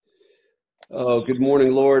Oh, good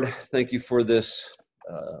morning, Lord. Thank you for this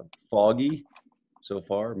foggy, so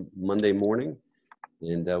far, Monday morning.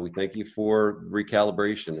 And we thank you for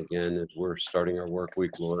recalibration again as we're starting our work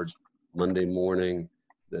week, Lord. Monday morning,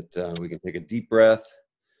 that we can take a deep breath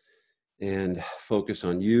and focus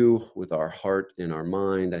on you with our heart and our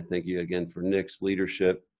mind. I thank you again for Nick's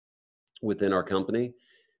leadership within our company.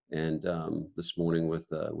 And this morning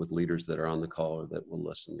with leaders that are on the call or that will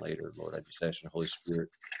listen later, Lord, I just ask your Holy Spirit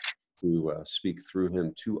to speak through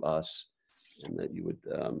him to us, and that you would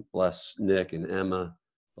bless Nick and Emma,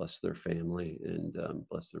 bless their family, and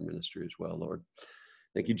bless their ministry as well, Lord.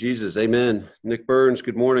 Thank you, Jesus. Amen. Nick Burns,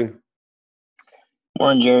 good morning.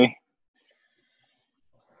 Morning, Jerry.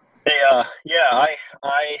 Hey,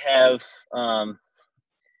 I have.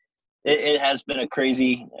 It has been a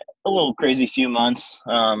little crazy few months.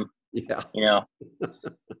 Yeah. You know,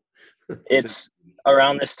 it's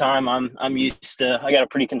around this time. I'm used to. I got a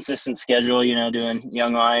pretty consistent schedule. You know, doing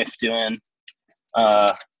Young Life, doing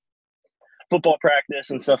football practice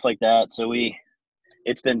and stuff like that. So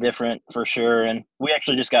it's been different for sure. And we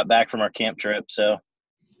actually just got back from our camp trip. So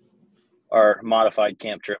our modified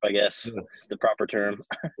camp trip, I guess, is the proper term.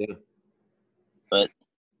 Yeah. But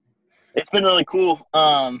it's been really cool.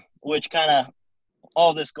 Which kind of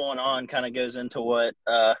all this going on kind of goes into what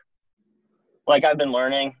like I've been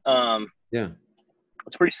learning. Yeah.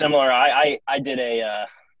 It's pretty similar. I did I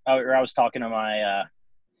was talking to my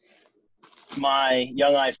my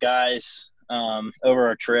Young Life guys over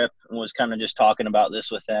our trip, and was kind of just talking about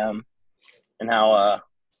this with them, and how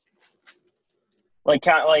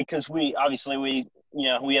because we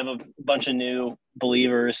have a bunch of new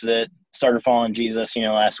believers that started following Jesus,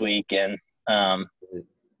 last week, and I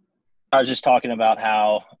was just talking about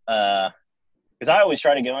how because I always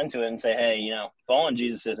try to go into it and say, hey, following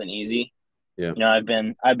Jesus isn't easy. Yeah. I've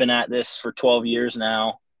been at this for 12 years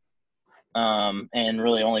now, and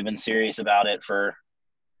really only been serious about it for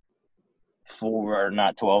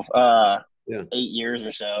not 12, 8 years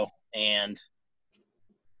or so, and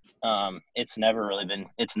it's never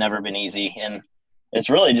been easy, and it's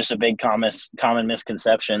really just a big common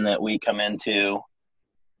misconception that we come into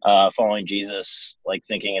following Jesus like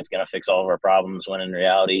thinking it's going to fix all of our problems, when in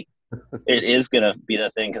reality it is going to be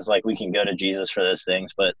the thing, because like we can go to Jesus for those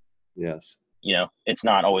things, but yes, it's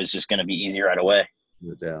not always just going to be easy right away.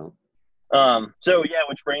 No doubt. So yeah,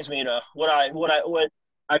 which brings me to what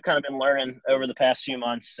I've kind of been learning over the past few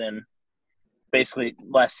months, and basically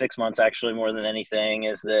last 6 months actually more than anything,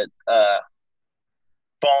 is that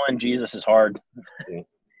following Jesus is hard. Yeah.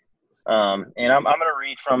 And I'm going to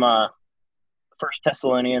read from 1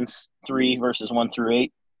 Thessalonians 3 verses 1 through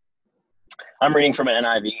 8. I'm reading from an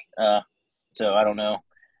NIV, so I don't know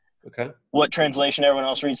what translation everyone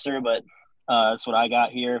else reads through, but that's what I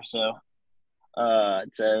got here. So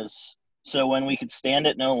it says, "So when we could stand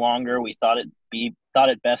it no longer, we thought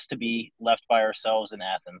it best to be left by ourselves in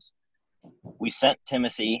Athens. We sent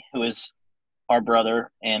Timothy, who is our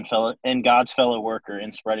brother and God's fellow worker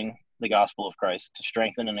in spreading the gospel of Christ, to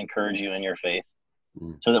strengthen and encourage you in your faith,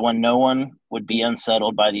 so that when no one would be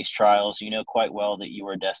unsettled by these trials, you know quite well that you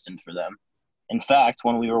are destined for them. In fact,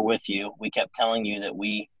 when we were with you, we kept telling you that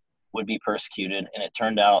we would be persecuted, and it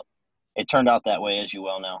turned out that way, as you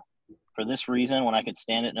well know. For this reason, when I could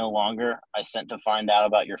stand it no longer, I sent to find out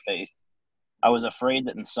about your faith. I was afraid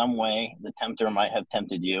that in some way the tempter might have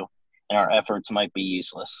tempted you, and our efforts might be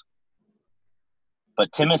useless.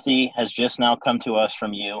 But Timothy has just now come to us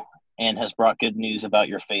from you and has brought good news about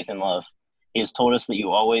your faith and love. He has told us that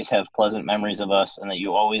you always have pleasant memories of us, and that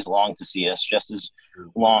you always long to see us, just as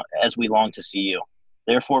long as we long to see you.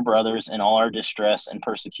 Therefore, brothers, in all our distress and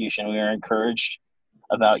persecution, we are encouraged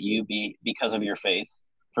about you because of your faith.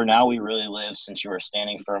 For now we really live, since you are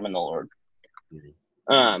standing firm in the Lord."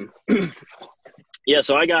 Yeah,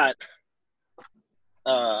 so I got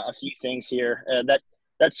a few things here.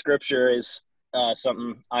 That scripture is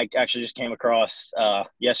something I actually just came across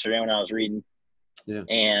yesterday when I was reading. Yeah.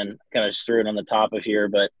 And kind of just threw it on the top of here.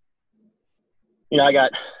 But, I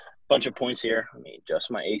got a bunch of points here. Let me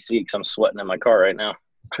adjust my AC because I'm sweating in my car right now.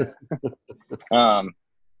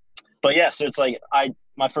 But yeah, so it's like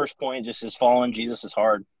my first point just is following Jesus is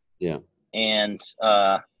hard. Yeah. And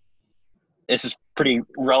this is pretty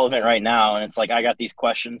relevant right now. And it's like I got these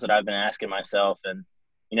questions that I've been asking myself, and,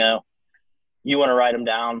 you want to write them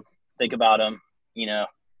down, think about them,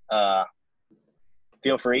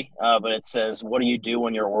 feel free. But it says, what do you do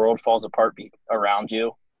when your world falls apart around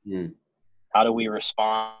you? How do we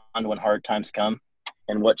respond when hard times come?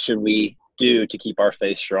 And what should we do to keep our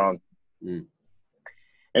faith strong?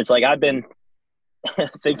 It's like I've been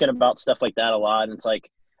thinking about stuff like that a lot. And it's like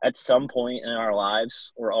at some point in our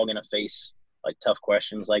lives, we're all going to face like tough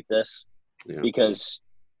questions like this, Yeah. because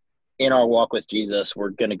in our walk with Jesus, we're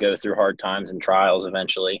going to go through hard times and trials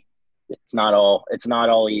eventually. It's not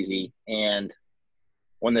all easy. And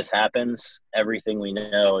when this happens, everything we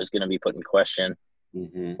know is going to be put in question.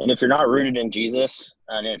 Mm-hmm. And if you're not rooted in Jesus,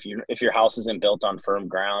 and if your house isn't built on firm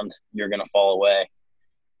ground, you're going to fall away.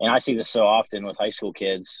 And I see this so often with high school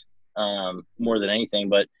kids, more than anything.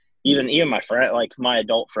 But even my friend, like my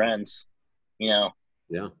adult friends, you know,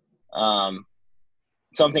 Yeah.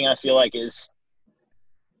 Something I feel like it's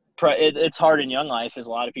hard in Young Life is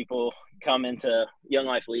a lot of people come into Young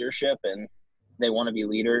Life leadership and they want to be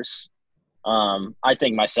leaders. I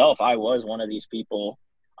think myself, I was one of these people.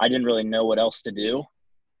 I didn't really know what else to do,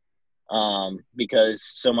 because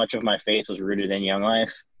so much of my faith was rooted in Young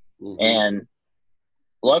Life. Mm-hmm. And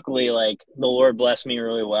luckily, like, the Lord blessed me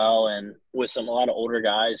really well, and with a lot of older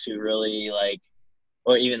guys who really, like,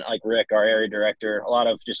 or even like Rick, our area director, a lot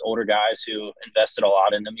of just older guys who invested a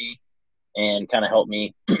lot into me and kind of helped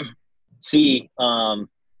me see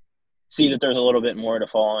that there's a little bit more to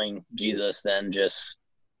following Jesus than just,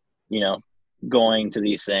 going to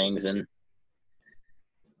these things and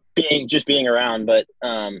being around. But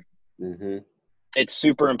Mm-hmm. it's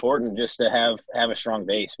super important just to have a strong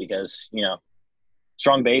base, because,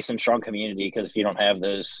 strong base and strong community, because if you don't have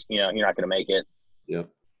those, you're not going to make it. Yep.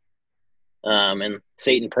 And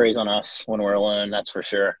Satan preys on us when we're alone, that's for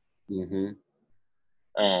sure. Mm-hmm.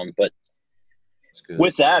 But good.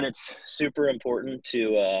 With that, it's super important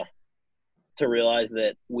to realize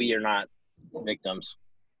that we are not victims.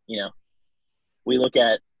 We look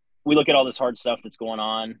at all this hard stuff that's going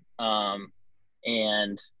on,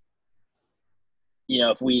 and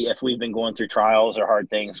if we've been going through trials or hard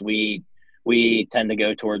things, we tend to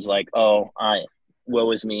go towards like,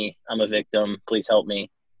 woe is me, I'm a victim, please help me.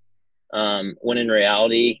 When in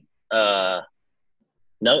reality, no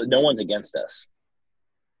one's against us.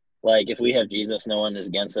 Like, if we have Jesus, no one is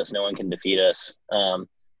against us, no one can defeat us.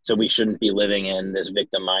 So we shouldn't be living in this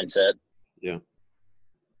victim mindset. Yeah.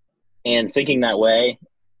 And thinking that way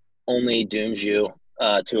only dooms you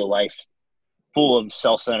to a life full of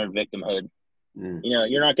self-centered victimhood. Mm.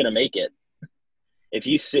 You're not going to make it. If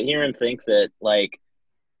you sit here and think that, like,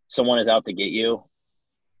 someone is out to get you,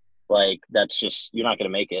 like, that's just, you're not going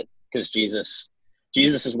to make it, because Jesus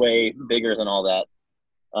is way bigger than all that.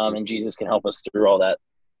 And Jesus can help us through all that.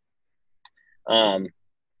 So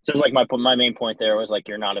it's like my main point there was like,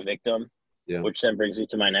 you're not a victim, yeah. Which then brings me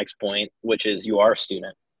to my next point, which is you are a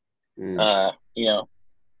student. Mm.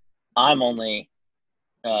 I'm only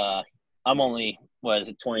what is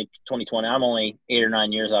it, 2020? I'm only 8 or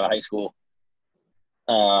 9 years out of high school.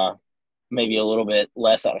 Maybe a little bit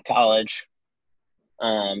less out of college.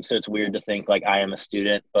 So it's weird to think like I am a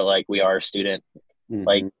student, but like we are a student. Mm-hmm.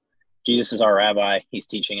 Like, Jesus is our rabbi. He's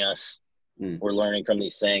teaching us. Mm. We're learning from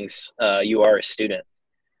these things. You are a student.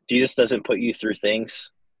 Jesus doesn't put you through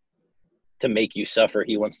things to make you suffer.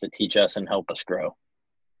 He wants to teach us and help us grow.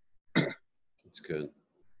 That's good.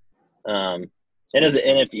 And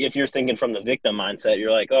if you're thinking from the victim mindset,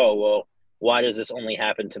 you're like, oh, well, why does this only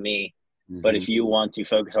happen to me? Mm-hmm. But if you want to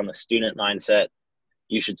focus on the student mindset,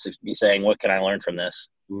 you should be saying, what can I learn from this?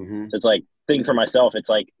 Mm-hmm. So it's like, thinking for myself, it's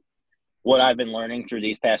like, what I've been learning through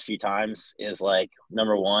these past few times is like,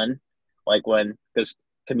 number one, like because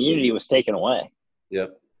community was taken away.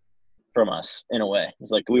 Yep. From us in a way.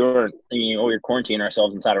 It's like we were quarantining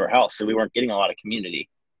ourselves inside of our house, so we weren't getting a lot of community.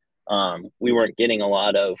 We weren't getting a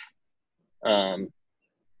lot of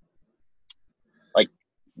like,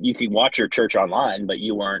 you could watch your church online, but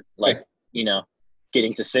you weren't like,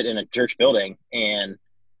 getting to sit in a church building. And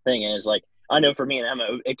thing is, like, I know for me and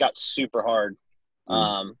Emma, it got super hard.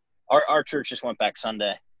 Our church just went back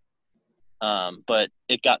Sunday, but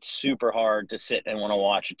it got super hard to sit and want to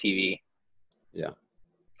watch a TV. Yeah.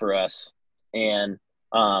 For us. And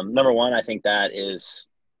number one, I think that is,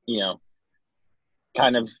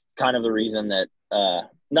 kind of the reason that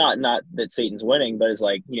not that Satan's winning, but it's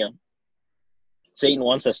like, Satan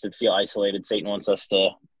wants us to feel isolated. Satan wants us to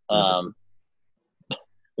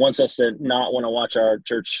not want to watch our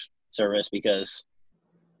church service because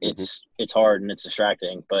it's hard and it's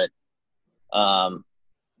distracting. But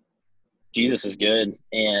Jesus is good,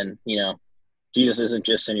 and Jesus isn't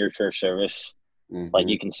just in your church service. Mm-hmm. Like,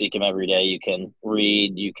 you can seek him every day. You can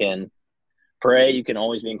read. You can pray. You can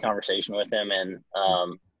always be in conversation with him, and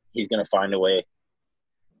he's going to find a way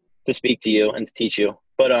to speak to you and to teach you.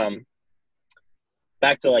 But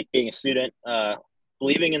back to like being a student,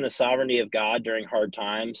 believing in the sovereignty of God during hard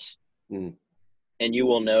times, and you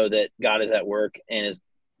will know that God is at work and is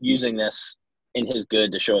using this in his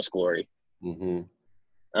good to show us glory.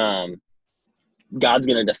 Mm-hmm. God's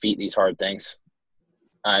going to defeat these hard things.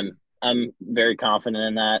 I'm very confident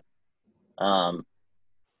in that. And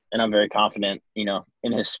I'm very confident,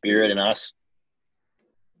 in his spirit and us,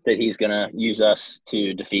 that he's going to use us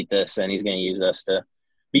to defeat this, and he's going to use us to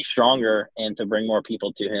be stronger and to bring more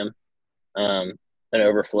people to him. An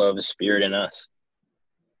overflow of his spirit in us.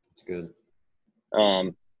 That's good.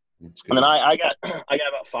 And then I got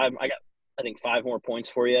about five. I think 5 more points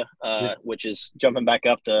for you, which is jumping back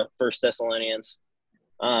up to 1 Thessalonians.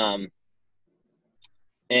 And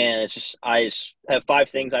it's just, I just have 5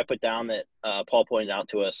 things I put down that Paul pointed out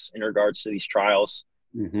to us in regards to these trials.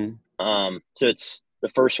 Mm-hmm. So it's, the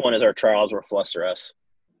first one is our trials will fluster us.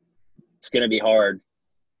 It's going to be hard.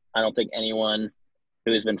 I don't think anyone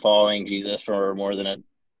who has been following Jesus for more than a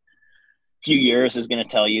few years is going to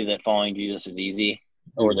tell you that following Jesus is easy,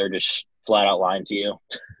 or they're just flat out lying to you.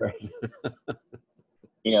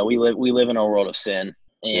 We live in a world of sin,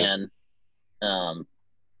 and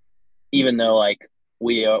even though like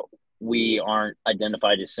we aren't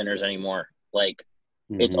identified as sinners anymore, like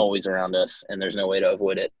it's always around us, and there's no way to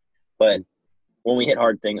avoid it. But when we hit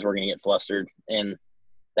hard things, we're going to get flustered, and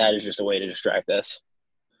that is just a way to distract us.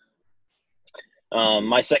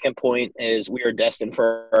 My second point is we are destined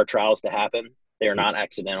for our trials to happen. They are not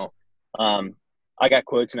accidental. I got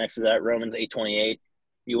quotes next to that, Romans 8:28.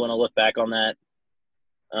 You want to look back on that?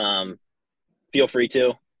 Feel free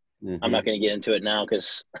to. I'm not going to get into it now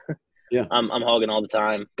because I'm hogging all the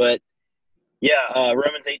time. But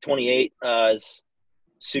Romans 8:28 is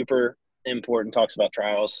super important. Talks about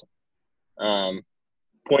trials.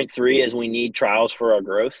 Point 3 is we need trials for our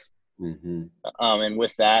growth. And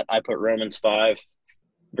with that, I put Romans 5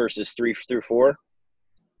 verses 3 through 4.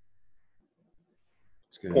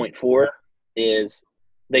 Point 4 is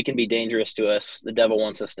they can be dangerous to us. The devil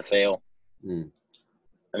wants us to fail.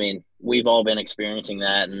 I mean, we've all been experiencing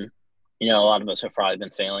that, and a lot of us have probably been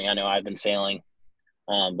failing. I know I've been failing,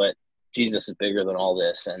 but Jesus is bigger than all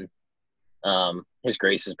this, and his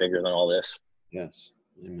grace is bigger than all this. Yes.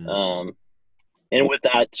 Amen. And with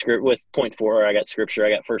that, with point 4, I got scripture. I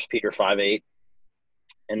got 1 Peter 5:8.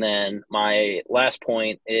 And then my last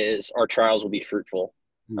point is our trials will be fruitful.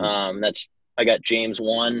 I got James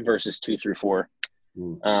 1 verses 2 through 4.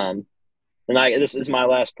 And this is my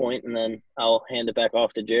last point, and then I'll hand it back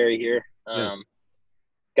off to Jerry here.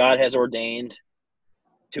 God has ordained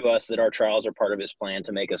to us that our trials are part of his plan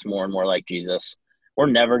to make us more and more like Jesus. We're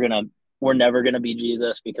never gonna be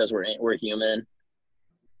Jesus because we're human.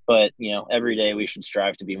 But, every day we should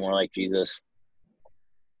strive to be more like Jesus.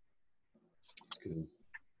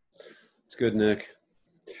 It's good, Nick.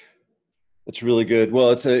 That's really good.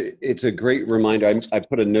 Well, it's a great reminder. I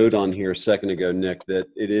put a note on here a second ago, Nick, that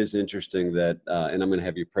it is interesting that, and I'm going to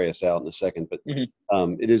have you pray us out in a second, but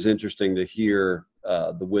it is interesting to hear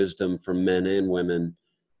the wisdom from men and women,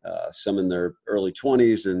 some in their early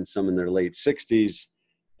 20s and some in their late 60s.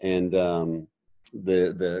 And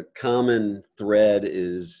the common thread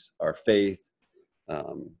is our faith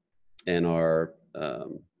and our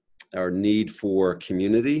need for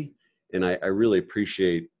community. And I really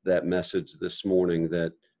appreciate that message this morning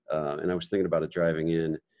that, and I was thinking about it driving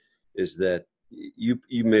in, is that you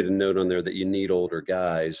made a note on there that you need older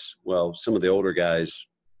guys. Well, some of the older guys,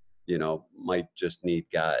 might just need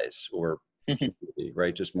guys or community,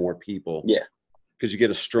 right? Just more people. Yeah. Because you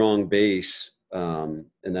get a strong base. And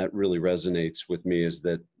that really resonates with me is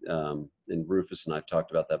that, and Rufus and I've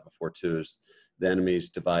talked about that before too, is the enemy's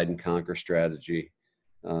divide and conquer strategy.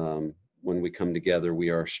 When we come together, we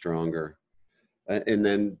are stronger. And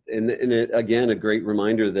then, again, a great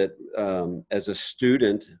reminder that as a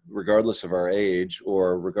student, regardless of our age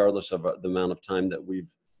or regardless of the amount of time that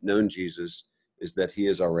we've known Jesus, is that he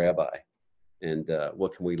is our rabbi. And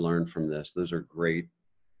what can we learn from this? Those are great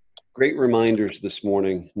reminders this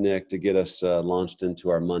morning, Nick, to get us launched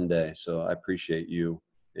into our Monday. So I appreciate you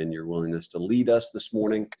and your willingness to lead us this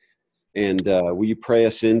morning. And will you pray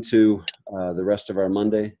us into the rest of our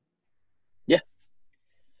Monday?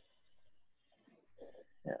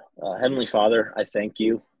 Heavenly Father, I thank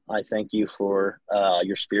you. I thank you for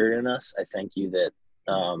your spirit in us. I thank you that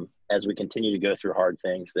as we continue to go through hard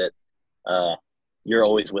things, that you're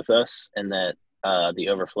always with us, and that the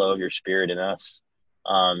overflow of your spirit in us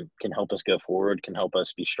can help us go forward, can help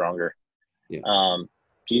us be stronger.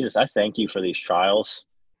 Jesus, I thank you for these trials.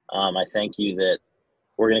 I thank you that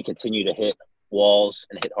we're going to continue to hit walls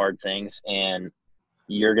and hit hard things, and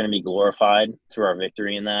you're going to be glorified through our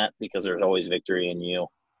victory in that, because there's always victory in you.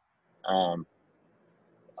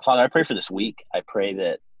 Father, I pray for this week. I pray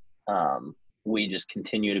that we just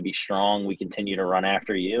continue to be strong. We continue to run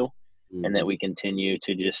after you, and that we continue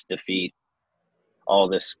to just defeat all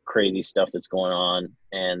this crazy stuff that's going on,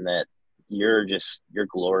 and that your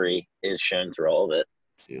glory is shown through all of it.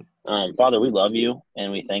 Yeah. Father, we love you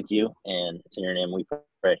and we thank you, and it's in your name we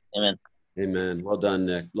pray. Amen. Amen. Well done,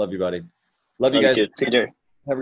 Nick. Love you, buddy. Love you You guys. too. See you, Jerry.